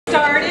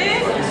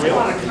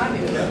Welcome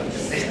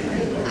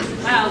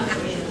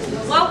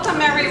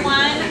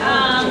everyone.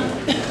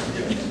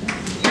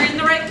 You're in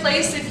the right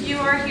place if you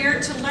are here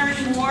to learn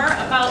more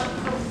about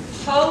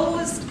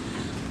proposed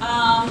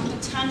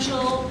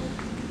potential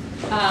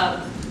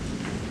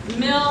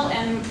mill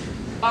and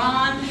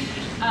bond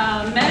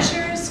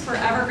measures for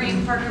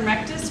Evergreen Park and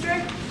Rec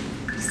District.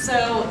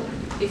 So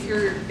if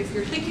you're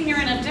thinking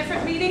you're in a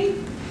different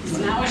meeting,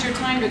 now is your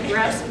time to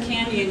grab some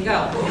candy and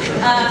go.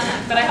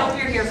 But I hope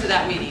you're here for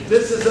that meeting.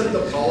 This isn't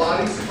the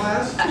Pilates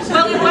class?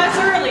 Well, it was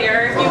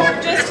earlier. If you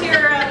were just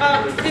here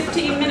about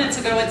 15 minutes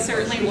ago, it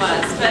certainly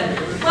was. But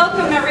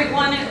welcome,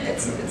 everyone.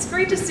 It's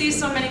great to see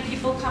so many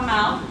people come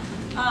out.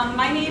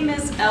 My name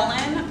is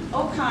Ellen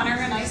O'Connor,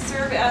 and I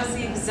serve as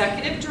the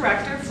Executive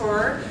Director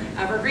for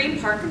Evergreen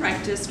Park and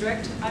Rec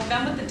District. I've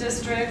been with the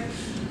district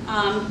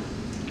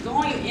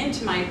going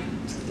into my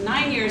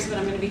 9 years, but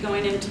I'm going to be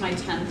going into my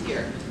 10th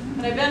year.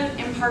 But I've been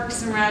in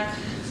Parks and Rec,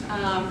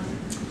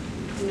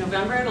 in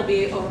November it'll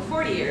be over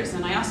 40 years,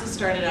 and I also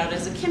started out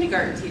as a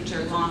kindergarten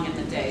teacher long in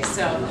the day,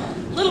 so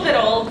a little bit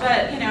old,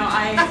 but you know,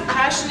 I'm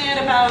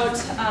passionate about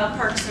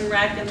Parks and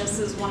Rec, and this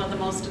is one of the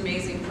most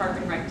amazing Park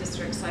and Rec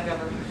districts I've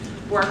ever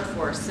worked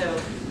for, so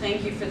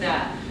thank you for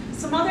that.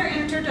 Some other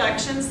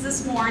introductions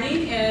this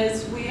morning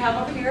is we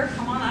have over here,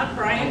 come on up,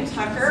 Brian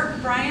Tucker.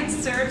 Brian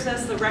serves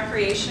as the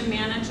Recreation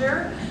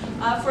Manager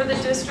for the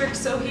district,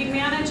 so he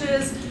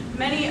manages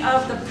many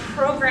of the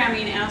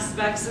programming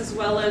aspects as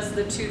well as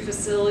the two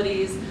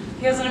facilities.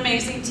 He has an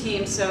amazing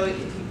team, so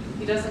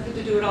he doesn't get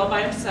to do it all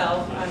by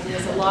himself. He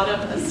has a lot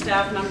of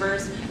staff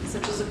members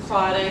such as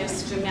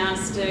aquatics,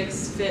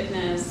 gymnastics,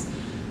 fitness,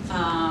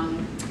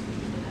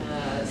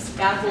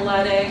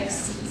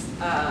 athletics,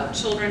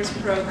 children's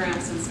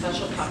programs, and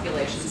special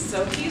populations.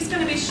 So he's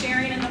going to be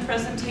sharing in the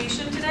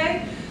presentation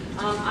today.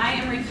 I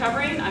am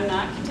recovering. I'm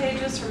not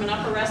contagious from an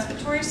upper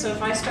respiratory, so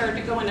if I start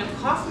to go into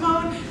cough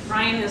mode,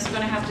 Ryan is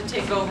going to have to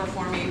take over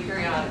for me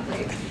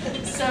periodically.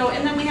 So,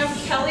 and then we have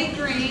Kelly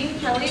Green.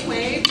 Kelly,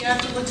 wave. You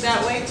have to look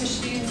that way because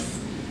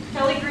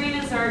Kelly Green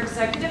is our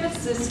executive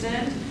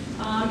assistant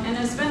and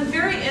has been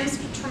very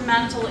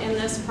instrumental in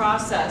this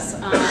process.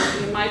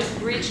 You might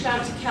have reached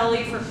out to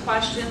Kelly for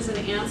questions and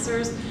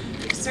answers.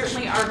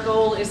 Certainly our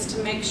goal is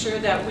to make sure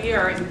that we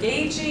are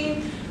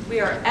engaging,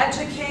 we are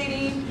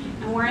educating,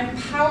 and we're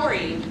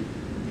empowering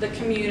the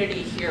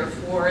community here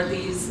for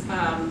these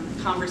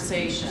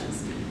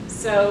conversations.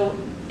 So,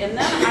 and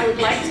then I would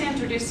like to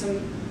introduce some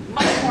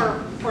much more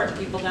important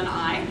people than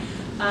I.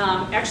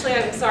 Actually,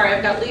 I'm sorry,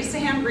 I've got Lisa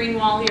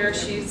Ham-Greenwall here.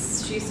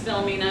 She's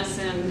filming us,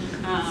 and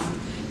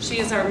she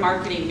is our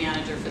marketing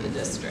manager for the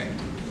district.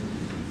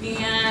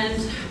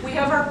 And we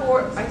have our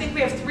board, I think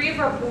we have 3 of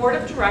our board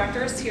of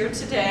directors here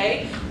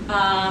today.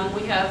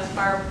 We have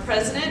our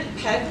president,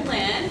 Peg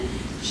Lynn.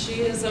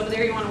 She is over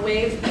there. You want to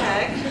wave,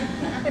 Peg?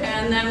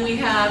 And then we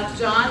have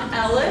John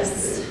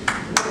Ellis.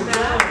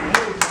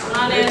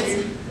 John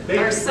is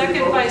our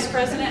second vice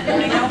president.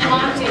 And I know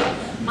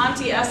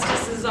Monty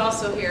Estes is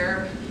also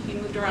here. He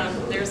moved around.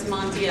 There's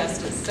Monty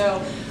Estes.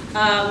 So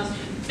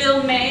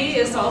Bill May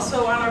is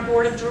also on our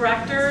board of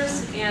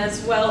directors,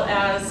 as well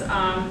as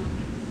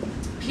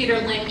Peter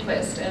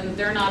Lindquist, and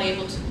they're not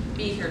able to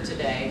be here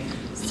today.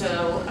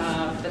 So,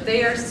 but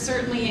they are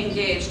certainly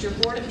engaged. Your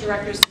board of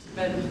directors has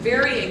been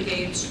very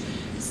engaged.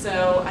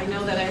 So I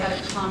know that I had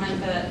a comment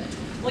that,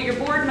 well, your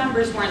board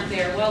members weren't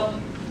there. Well,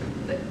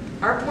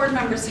 our board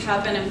members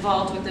have been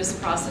involved with this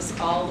process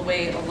all the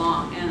way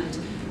along, and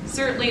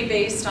certainly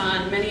based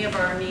on many of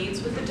our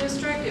needs with the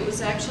district, it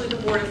was actually the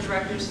board of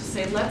directors to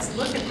say, let's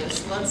look at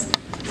this.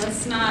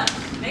 Let's not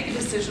make a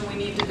decision. We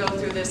need to go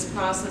through this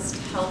process to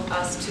help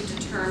us to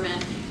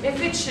determine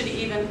if it should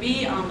even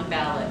be on the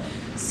ballot.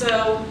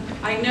 So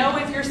I know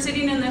if you're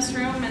sitting in this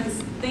room and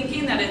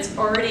thinking that it's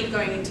already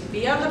going to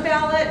be on the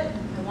ballot,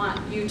 I want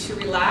you to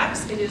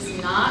relax. It is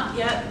not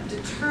yet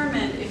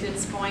determined if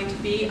it's going to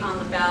be on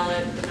the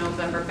ballot, the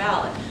November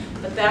ballot.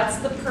 But that's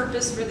the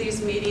purpose for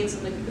these meetings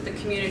and the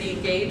community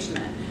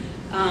engagement.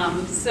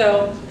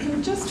 So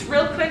just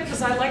real quick,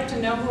 because I like to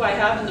know who I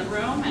have in the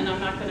room, and I'm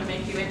not going to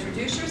make you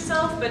introduce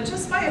yourself, but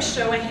just by a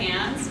show of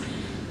hands,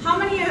 how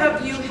many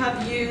of you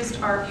have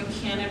used our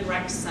Buchanan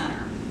Rec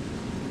Center?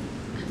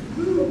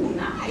 Ooh,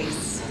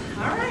 nice.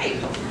 All right.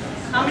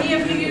 How many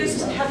of you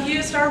have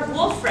used our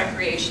Wolf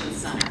Recreation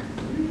Center?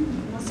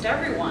 Almost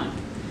everyone.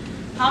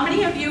 How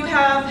many of you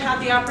have had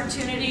the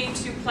opportunity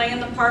to play in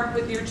the park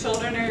with your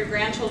children or your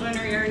grandchildren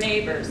or your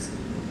neighbors?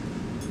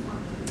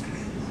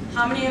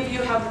 How many of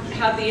you have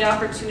had the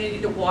opportunity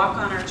to walk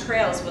on our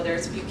trails, whether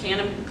it's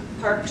Buchanan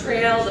Park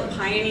Trail, the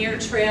Pioneer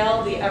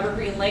Trail, the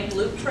Evergreen Lake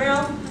Loop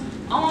Trail?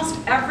 Almost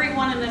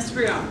everyone in this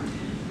room.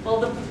 Well,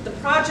 the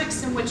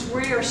projects in which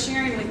we are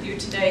sharing with you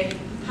today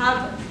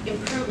have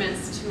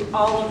improvements to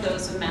all of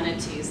those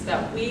amenities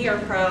that we are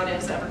proud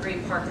as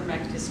Evergreen Park and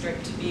Rec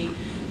District to be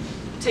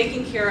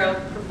taking care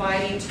of,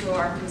 providing to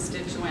our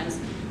constituents,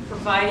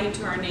 providing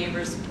to our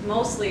neighbors,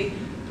 mostly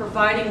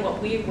providing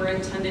what we were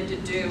intended to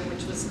do,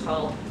 which was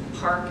called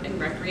park and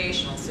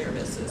recreational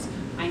services.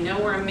 I know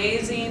we're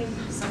amazing.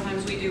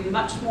 Sometimes we do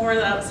much more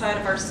outside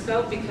of our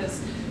scope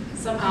because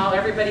somehow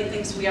everybody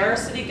thinks we are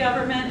city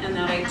government, and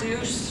that I do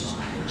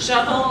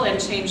shovel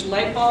and change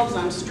light bulbs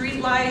on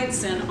street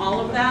lights and all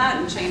of that,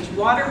 and change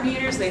water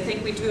meters. They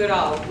think we do it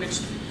all,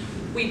 which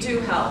we do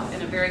help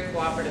in a very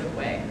cooperative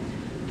way.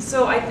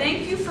 So I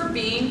thank you for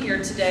being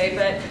here today,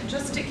 but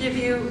just to give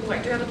you, I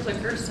do have a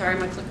clicker. Sorry,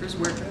 my clicker's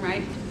working,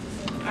 right?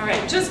 All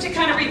right, just to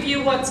kind of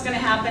review what's going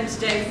to happen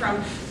today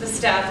from the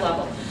staff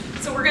level.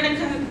 So we're going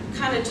to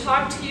kind of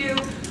talk to you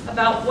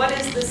about what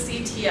is the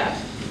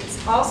CTF.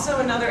 It's also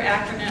another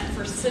acronym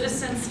for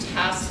Citizens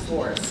Task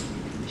Force.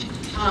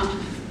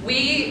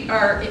 We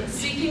are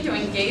seeking to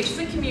engage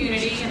the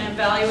community in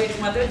evaluating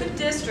whether the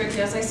district,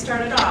 as I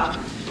started off,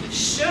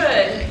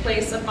 should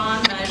place a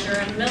bond measure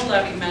and mill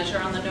levy measure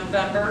on the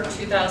November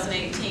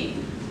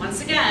 2018.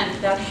 Once again,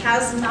 that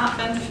has not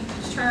been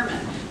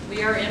determined.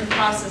 We are in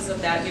process of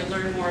that. You'll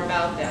learn more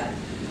about that.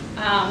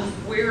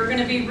 We're going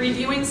to be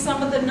reviewing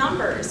some of the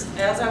numbers,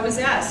 as I was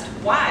asked.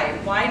 Why?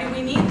 Why do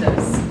we need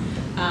this?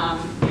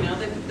 You know,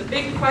 the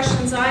big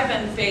questions I've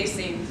been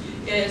facing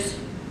is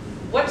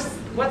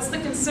what's the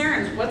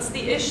concerns? What's the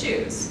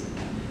issues?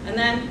 And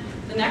then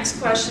the next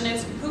question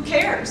is who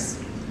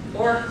cares?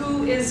 Or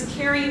who is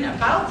caring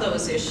about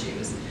those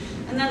issues?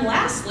 And then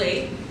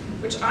lastly,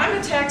 which I'm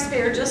a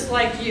taxpayer just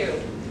like you,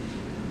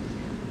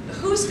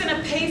 who's going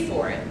to pay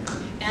for it?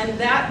 And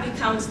that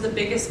becomes the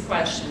biggest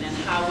question, and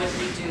how would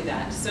we do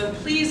that? So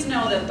please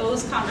know that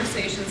those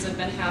conversations have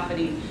been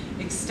happening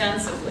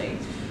extensively.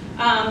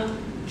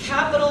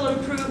 Capital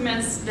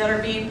improvements that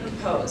are being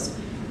proposed.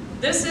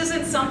 This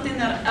isn't something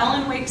that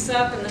Ellen wakes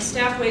up and the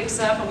staff wakes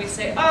up and we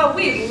say, oh,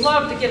 we'd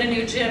love to get a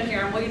new gym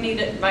here and we need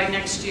it by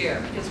next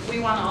year because we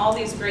want all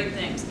these great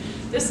things.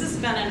 This has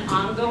been an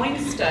ongoing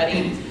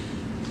study.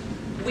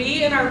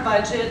 We in our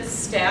budget,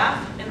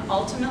 staff, and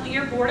ultimately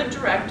your board of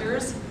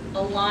directors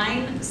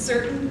align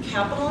certain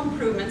capital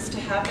improvements to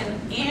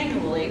happen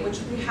annually, which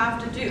we have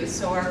to do.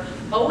 So our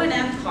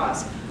O&M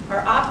costs,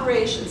 our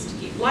operations to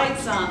keep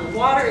lights on, the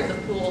water in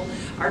the pool,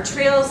 our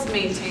trails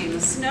maintained,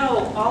 the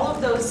snow, all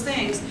of those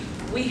things,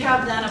 we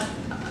have then,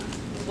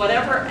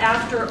 whatever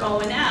after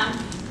O&M,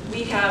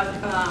 we have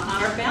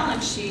on our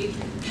balance sheet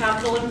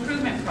capital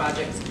improvement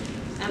projects.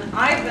 And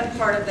I've been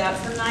part of that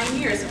for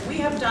 9 years, and we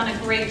have done a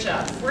great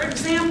job. For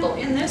example,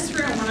 in this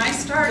room, when I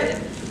started,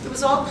 it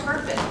was all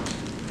carpet.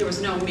 There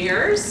was no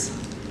mirrors.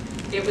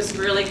 It was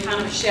really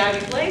kind of a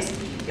shabby place.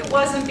 It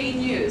wasn't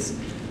being used.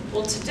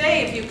 Well,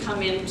 today, if you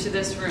come into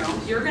this room,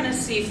 you're going to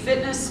see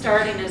fitness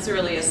starting as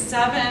early as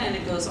 7, and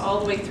it goes all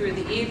the way through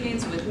the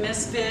evenings with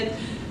Misfit,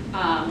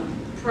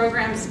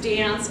 programs,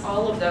 dance,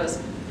 all of those.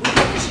 We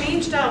have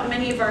changed out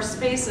many of our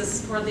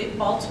spaces for the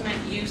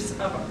ultimate use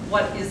of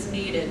what is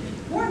needed.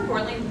 More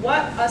importantly,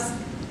 what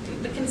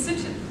the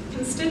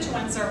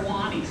constituents are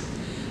wanting.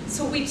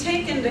 So we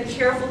take into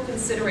careful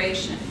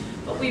consideration.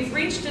 But we've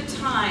reached a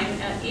time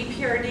at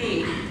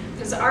EPRD,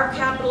 because our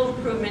capital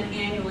improvement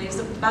annually is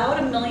about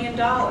 $1 million.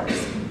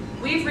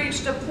 We've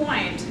reached a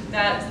point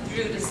that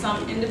due to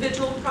some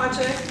individual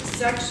project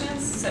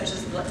sections, such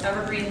as the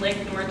Evergreen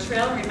Lake North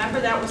Trail,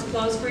 remember that was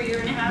closed for 1.5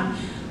 years?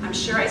 I'm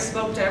sure I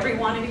spoke to every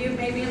one of you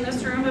maybe in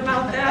this room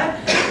about that.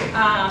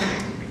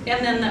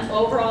 And then the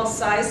overall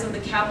size of the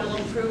capital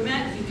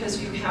improvement,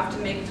 because you have to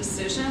make a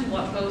decision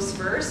what goes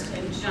first,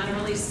 and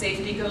generally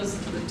safety goes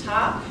to the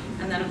top,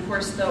 and then of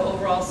course the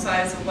overall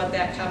size of what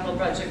that capital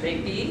budget may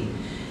be.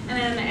 And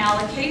then an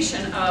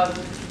allocation of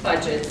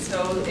budget,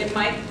 so it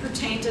might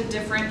pertain to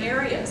different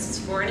areas.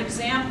 For an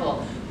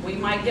example, we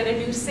might get a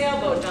new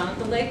sailboat down at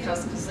the lake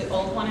house because the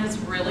old one is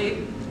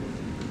really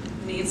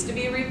needs to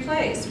be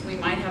replaced. We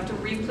might have to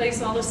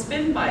replace all the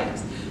spin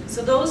bikes.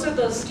 So those are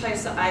those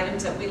types of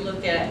items that we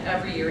look at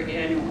every year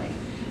annually.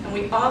 And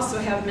we also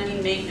have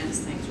many maintenance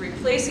things.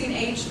 Replacing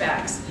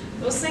HVACs.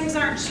 Those things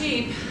aren't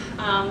cheap.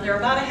 They're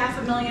about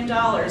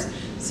 $500,000.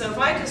 So if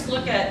I just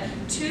look at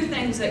 2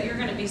 things that you're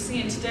going to be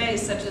seeing today,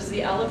 such as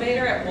the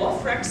elevator at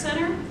Wolf Rec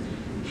Center,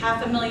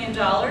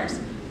 $500,000,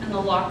 and the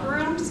locker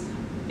rooms,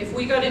 if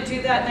we go to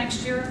do that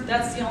next year,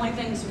 that's the only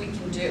things we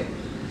can do.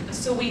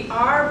 So we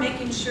are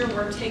making sure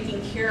we're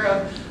taking care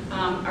of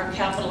our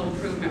capital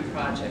improvement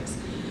projects.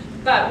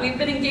 But we've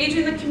been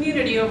engaging the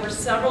community over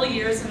several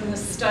years in the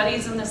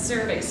studies and the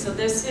surveys, so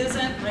this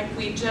isn't like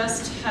we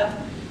just have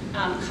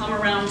come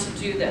around to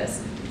do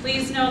this.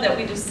 Please know that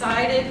we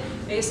decided,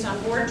 based on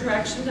board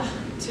direction,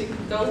 to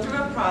go through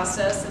a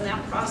process, and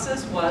that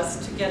process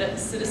was to get a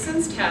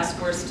citizens task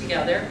force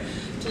together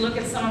to look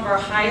at some of our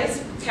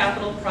highest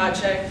capital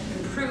project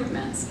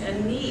improvements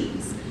and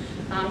needs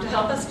to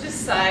help us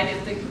decide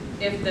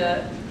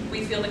if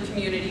we feel the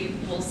community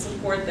will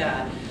support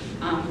that.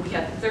 We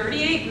had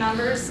 38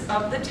 members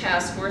of the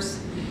task force.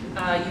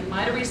 You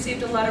might have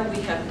received a letter.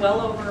 We had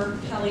well over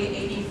probably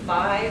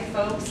 85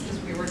 folks because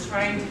we were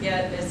trying to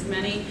get as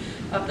many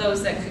of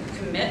those that could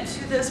commit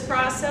to this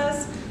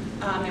process.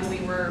 And we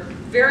were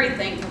very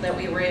thankful that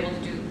we were able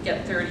to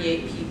get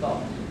 38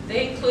 people.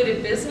 They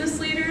included business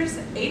leaders,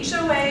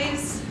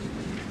 HOAs,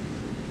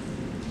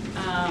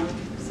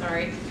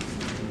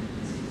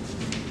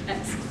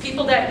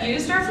 people that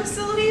used our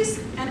facilities,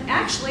 and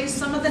actually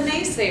some of the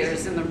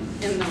naysayers in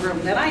the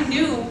room that I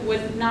knew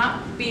would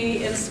not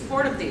be in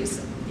support of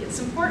these. It's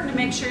important to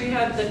make sure you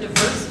have the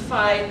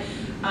diversified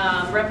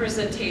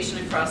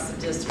representation across the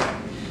district.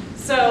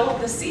 So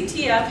the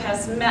CTF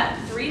has met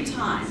 3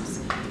 times.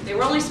 They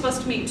were only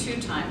supposed to meet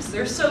 2 times.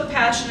 They're so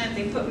passionate,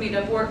 they put me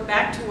to work,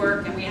 back to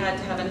work, and we had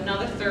to have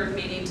another 3rd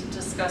meeting to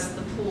discuss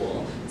the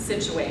pool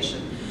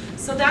situation.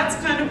 So that's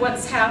kind of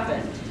what's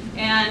happened.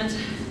 And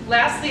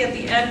lastly, at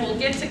the end, we'll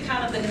get to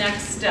kind of the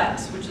next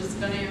steps, which is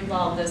going to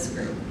involve this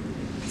group.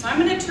 So I'm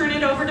going to turn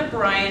it over to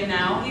Brian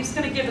now. He's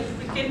going to give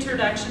a quick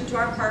introduction to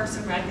our Parks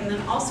and Rec, and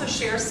then also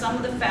share some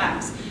of the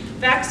facts.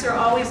 Facts are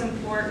always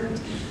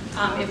important.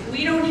 If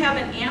we don't have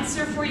an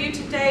answer for you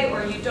today,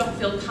 or you don't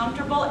feel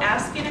comfortable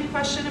asking a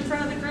question in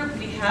front of the group,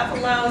 we have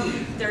allowed,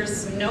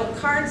 there's note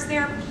cards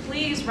there.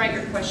 Please write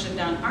your question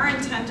down. Our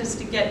intent is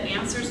to get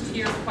answers to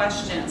your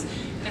questions.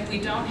 And if we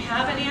don't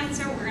have an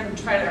answer,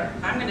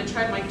 I'm going to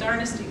try my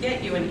darndest to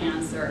get you an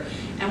answer.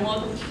 And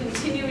we'll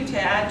continue to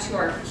add to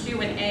our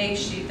Q&A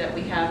sheet that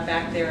we have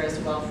back there as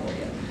well for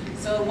you.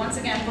 So once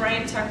again,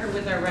 Brian Tucker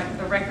with our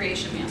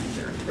recreation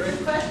manager. Great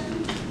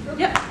question.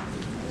 Yep.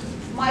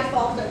 My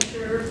fault, I'm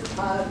sure.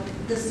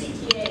 The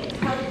CTA,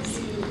 how did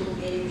you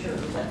engage or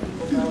let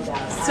people know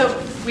about it?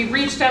 So we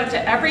reached out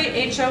to every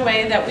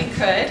HOA that we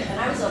could. And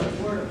I was on the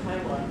board of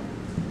Taiwan.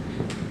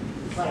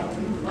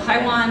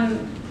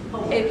 Taiwan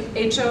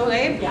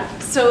HOA? Yeah.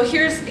 So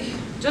here's,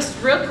 just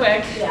real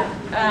quick,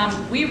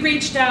 Yeah. we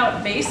reached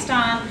out based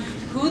on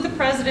who the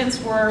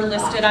presidents were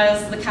listed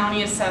as the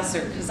county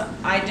assessor, because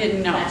I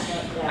didn't know.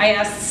 Yeah. I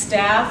asked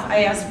staff,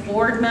 I asked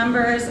board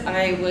members, And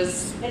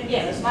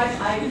again, it's my,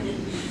 I didn't,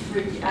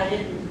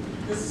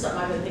 this is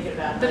something I've been thinking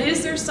about. But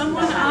is there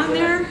someone on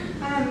there?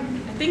 I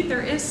think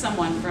there is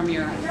someone from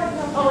your.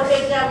 Oh,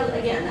 that was,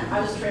 again, I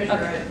was treasurer.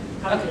 Okay.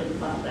 I probably didn't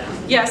file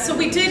that. Yeah, so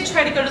we did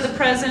try to go to the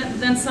president,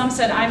 then some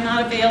said, I'm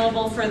not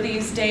available for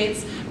these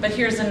dates, but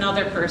here's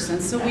another person.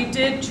 So we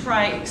did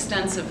try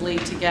extensively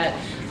to get,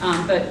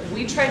 but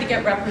we tried to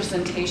get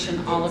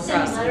representation all across.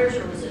 Send letters,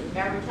 or was it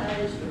advertised?